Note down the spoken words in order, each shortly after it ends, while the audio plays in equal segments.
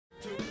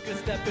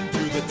Step into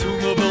the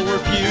tomb of ill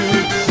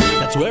repute.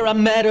 That's where I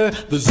met her,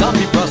 the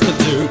zombie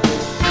prostitute.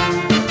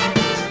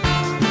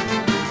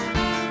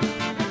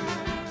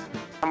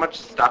 How much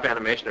stop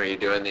animation are you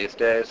doing these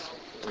days,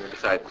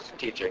 besides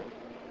teaching?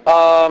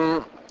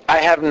 I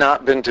have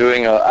not been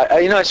doing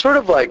I sort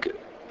of like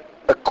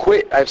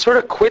quit. I've sort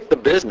of quit the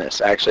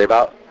business actually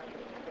about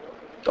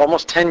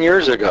almost 10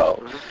 years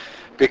ago,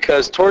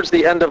 because towards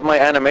the end of my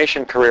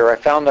animation career, I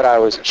found that I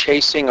was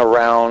chasing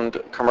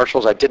around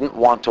commercials I didn't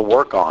want to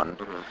work on,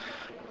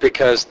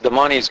 because the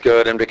money's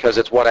good and because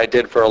it's what I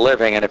did for a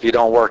living, and if you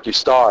don't work, you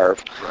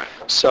starve. Right.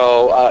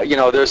 So,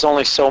 there's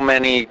only so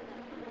many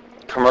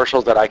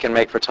commercials that I can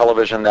make for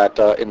television that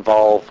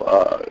involve,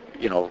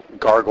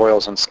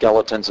 gargoyles and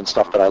skeletons and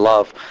stuff that I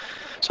love.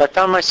 So I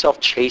found myself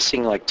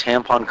chasing like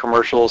tampon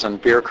commercials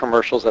and beer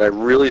commercials that I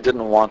really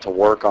didn't want to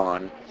work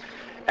on.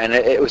 And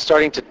it was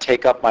starting to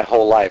take up my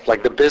whole life.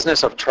 Like the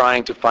business of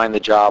trying to find the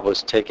job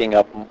was taking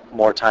up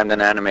more time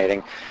than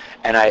animating.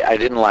 And I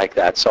didn't like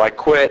that. So I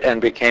quit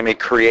and became a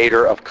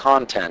creator of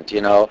content,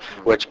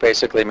 which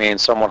basically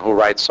means someone who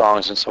writes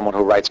songs and someone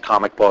who writes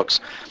comic books.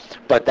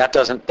 But that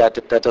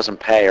doesn't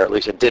pay, or at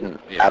least it didn't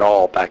at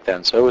all back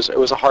then. So it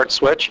was a hard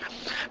switch.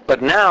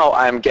 But now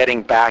I'm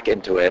getting back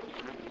into it.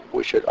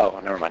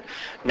 Never mind.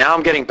 Now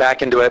I'm getting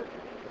back into it.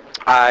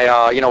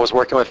 I was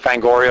working with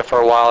Fangoria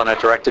for a while, and I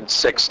directed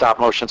 6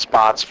 stop-motion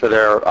spots for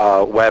their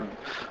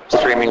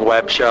streaming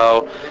web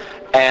show.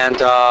 And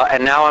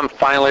now I'm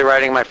finally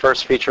writing my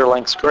first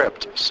feature-length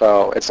script.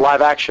 So it's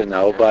live action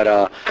though, but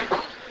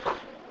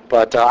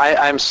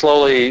I'm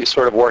slowly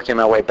sort of working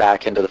my way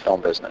back into the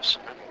film business.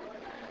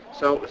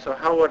 So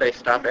how would a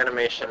stop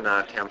animation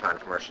tampon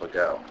commercial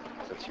go,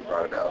 since you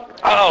brought it up?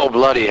 Oh,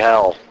 bloody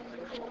hell.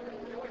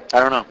 I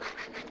don't know.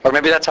 Or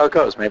maybe that's how it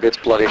goes. Maybe it's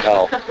bloody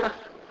hell.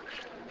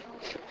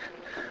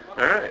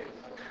 All right.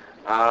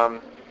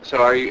 So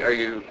are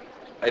you?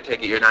 I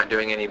take it you're not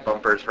doing any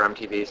bumpers for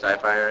MTV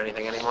Sci-Fi or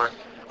anything anymore?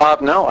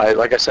 No.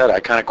 Like I said, I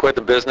kind of quit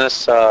the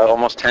business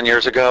almost 10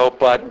 years ago.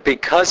 But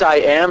because I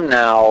am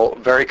now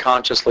very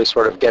consciously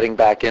sort of getting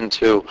back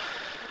into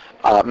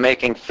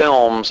making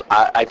films,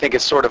 I think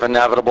it's sort of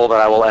inevitable that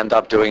I will end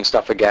up doing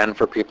stuff again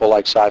for people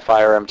like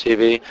Sci-Fi or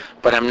MTV,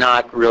 but I'm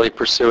not really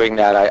pursuing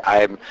that.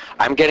 I'm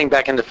getting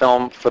back into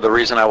film for the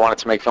reason I wanted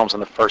to make films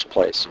in the first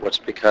place, which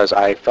is because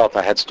I felt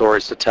I had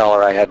stories to tell,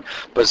 or I had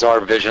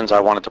bizarre visions I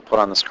wanted to put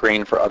on the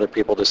screen for other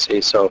people to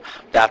see, so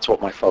that's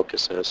what my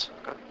focus is.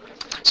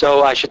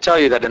 So I should tell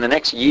you that in the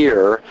next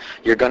year,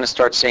 you're going to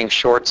start seeing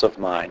shorts of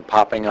mine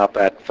popping up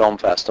at film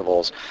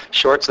festivals.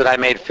 Shorts that I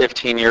made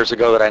 15 years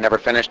ago that I never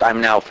finished,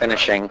 I'm now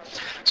finishing.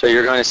 So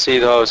you're going to see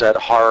those at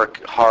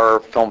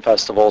horror film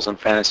festivals and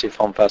fantasy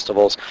film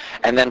festivals.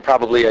 And then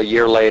probably a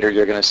year later,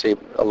 you're going to see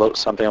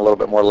something a little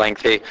bit more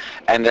lengthy.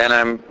 And then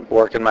I'm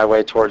working my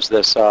way towards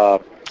this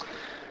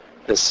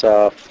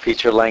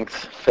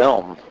feature-length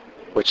film,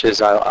 which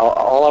is,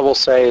 all I will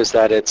say is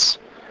that it's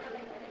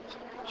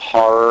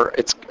horror.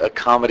 It's a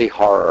comedy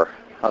horror.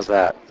 How's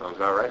that? Sounds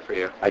about right for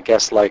you. I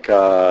guess like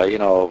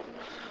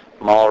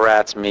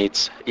Mallrats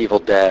meets Evil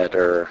Dead,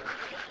 or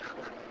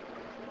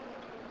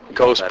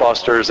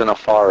Ghostbusters in a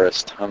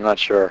forest. I'm not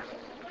sure.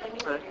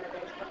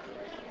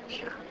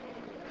 Sure.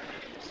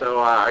 So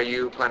are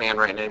you planning on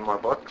writing any more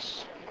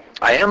books?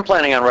 I am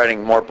planning on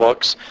writing more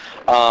books.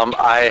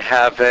 I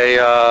have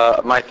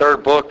my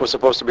 3rd book was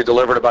supposed to be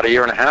delivered about 1.5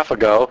 years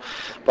ago,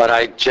 but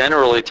I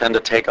generally tend to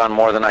take on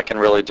more than I can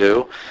really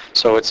do,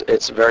 so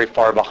it's very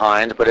far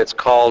behind. But it's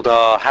called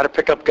How to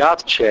Pick Up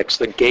Goth Chicks: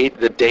 The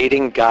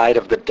Dating Guide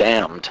of the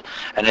Damned,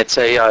 and it's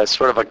a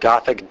sort of a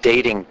gothic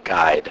dating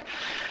guide.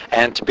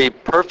 And to be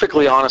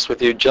perfectly honest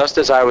with you, just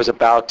as I was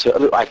about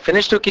to, I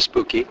finished Ookie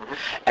Spooky,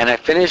 and I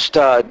finished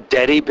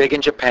Deaddy Big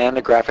in Japan,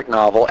 the graphic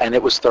novel, and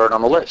it was 3rd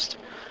on the list.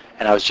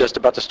 And I was just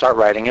about to start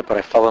writing it, but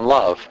I fell in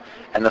love.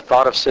 And the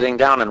thought of sitting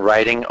down and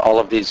writing all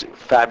of these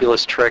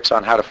fabulous tricks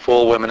on how to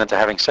fool women into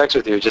having sex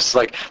with you is just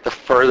like the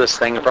furthest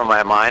thing from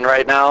my mind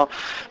right now.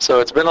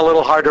 So it's been a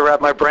little hard to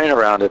wrap my brain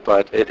around it,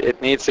 but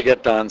it needs to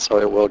get done, so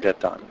it will get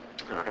done.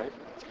 All right.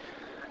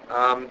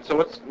 So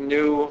what's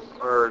new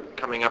or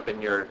coming up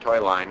in your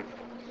toy line?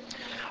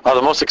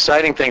 The most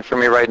exciting thing for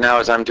me right now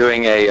is I'm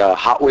doing a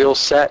Hot Wheels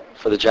set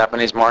for the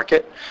Japanese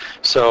market.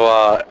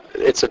 So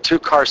it's a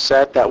 2-car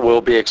set that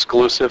will be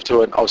exclusive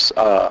to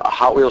a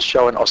Hot Wheels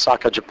show in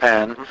Osaka,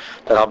 Japan,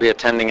 that I'll be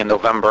attending in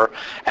November.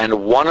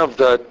 And one of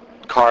the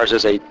cars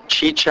is a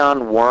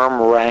Chichan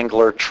Worm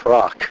Wrangler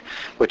truck,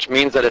 which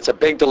means that it's a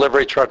big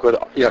delivery truck with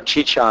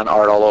Chichan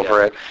art all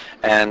over it.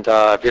 And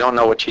if you don't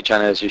know what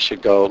Chichan is, you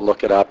should go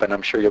look it up, and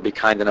I'm sure you'll be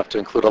kind enough to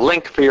include a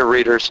link for your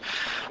readers.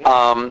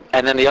 And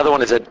then the other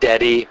one is a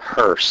Deddy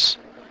hearse.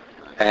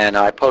 And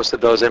I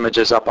posted those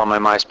images up on my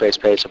MySpace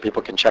page so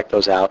people can check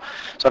those out.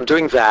 So I'm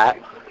doing that.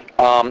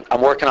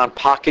 I'm working on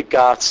Pocket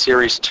Goth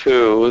Series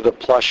 2, the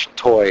plush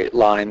toy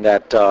line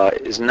that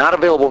is not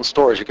available in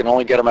stores. You can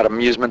only get them at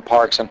amusement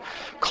parks and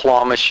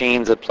claw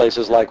machines at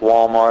places like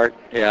Walmart.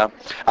 Yeah.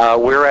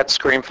 We're at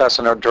Screamfest,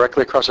 and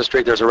directly across the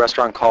street there's a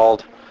restaurant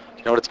called,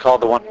 you know what it's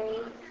called? The one?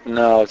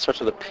 No, it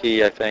starts with a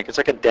P, I think. It's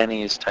like a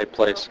Denny's type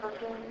place.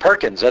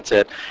 Perkins, that's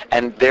it.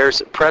 And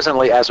there's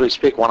presently, as we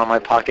speak, one of my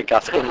pocket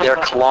goths in their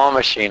claw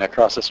machine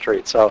across the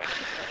street. So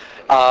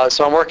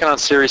I'm working on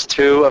series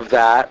 2 of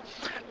that.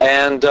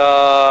 And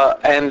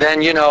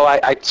then, you know,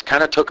 I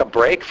kind of took a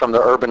break from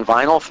the urban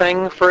vinyl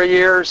thing for a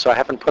year, so I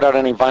haven't put out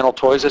any vinyl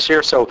toys this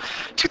year. So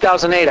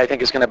 2008, I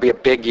think, is going to be a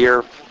big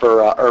year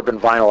for urban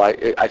vinyl.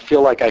 I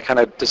feel like I kind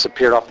of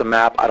disappeared off the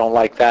map. I don't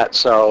like that,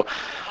 so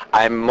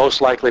I'm most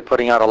likely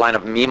putting out a line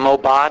of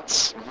Mimo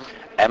bots,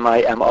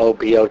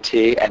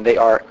 M-I-M-O-B-O-T, and they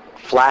are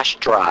flash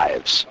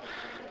drives.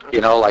 You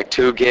know, like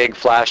 2 gig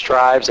flash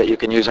drives that you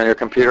can use on your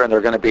computer, and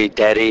they're going to be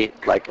Deddy,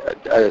 like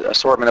an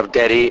assortment of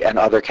Deddy and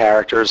other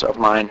characters of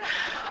mine.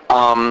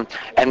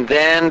 And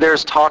then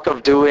there's talk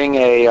of doing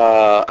a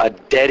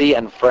Deddy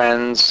and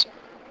Friends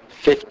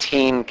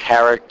 15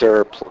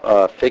 character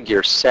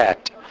figure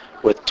set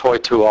with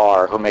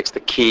Toy2R, who makes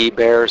the Key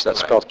Bears. That's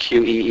spelled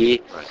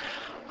Q-E-E.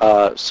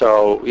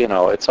 So, you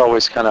know, it's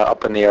always kind of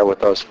up in the air with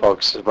those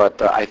folks.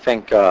 But I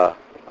think, I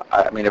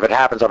mean, if it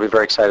happens, I'll be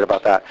very excited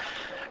about that.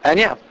 And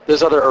yeah,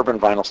 there's other urban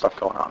vinyl stuff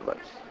going on. But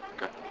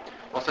okay.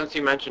 Well, since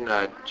you mentioned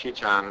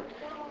Chichan,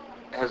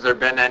 has there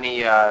been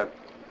any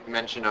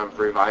mention of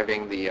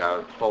reviving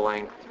the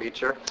full-length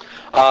feature?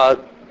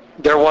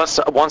 There was,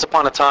 once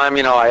upon a time,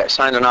 you know, I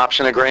signed an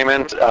option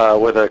agreement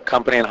with a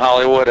company in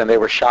Hollywood, and they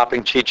were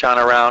shopping Chichan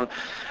around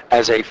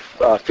as a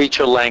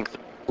feature-length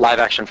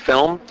live-action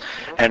film.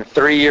 And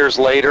 3 years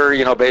later,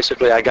 you know,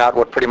 basically I got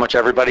what pretty much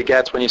everybody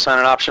gets when you sign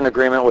an option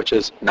agreement, which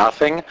is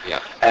nothing. Yeah.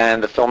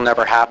 And the film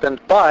never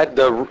happened. But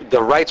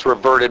the rights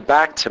reverted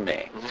back to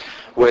me,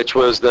 which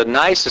was the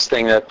nicest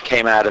thing that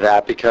came out of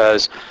that,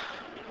 because,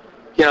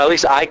 you know, at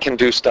least I can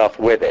do stuff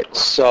with it.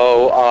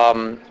 So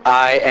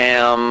I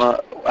am,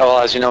 well,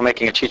 as you know,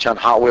 making a Chichan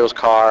Hot Wheels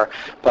car,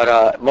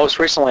 but most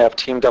recently I've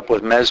teamed up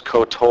with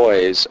Mezco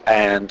Toys,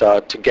 and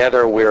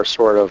together we're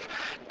sort of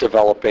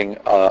developing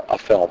a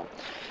film.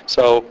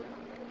 So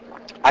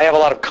I have a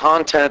lot of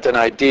content and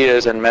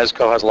ideas, and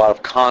Mezco has a lot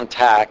of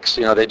contacts.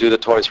 You know, they do the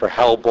toys for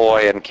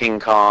Hellboy and King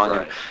Kong,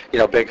 and, you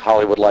know, big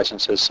Hollywood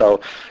licenses. So,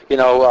 you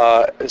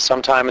know,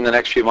 sometime in the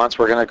next few months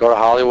we're going to go to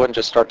Hollywood and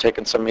just start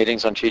taking some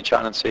meetings on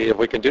Chichan and see if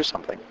we can do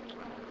something.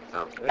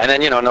 And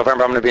then, you know, in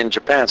November I'm going to be in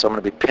Japan, so I'm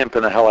going to be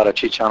pimping the hell out of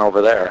Chichan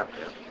over there.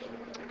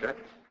 Okay.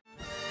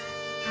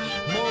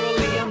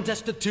 Morally I'm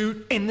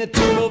destitute, in the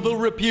tomb of ill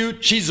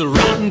repute. She's a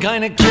rotten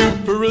kind of cute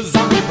for a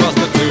zombie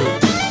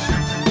prostitute.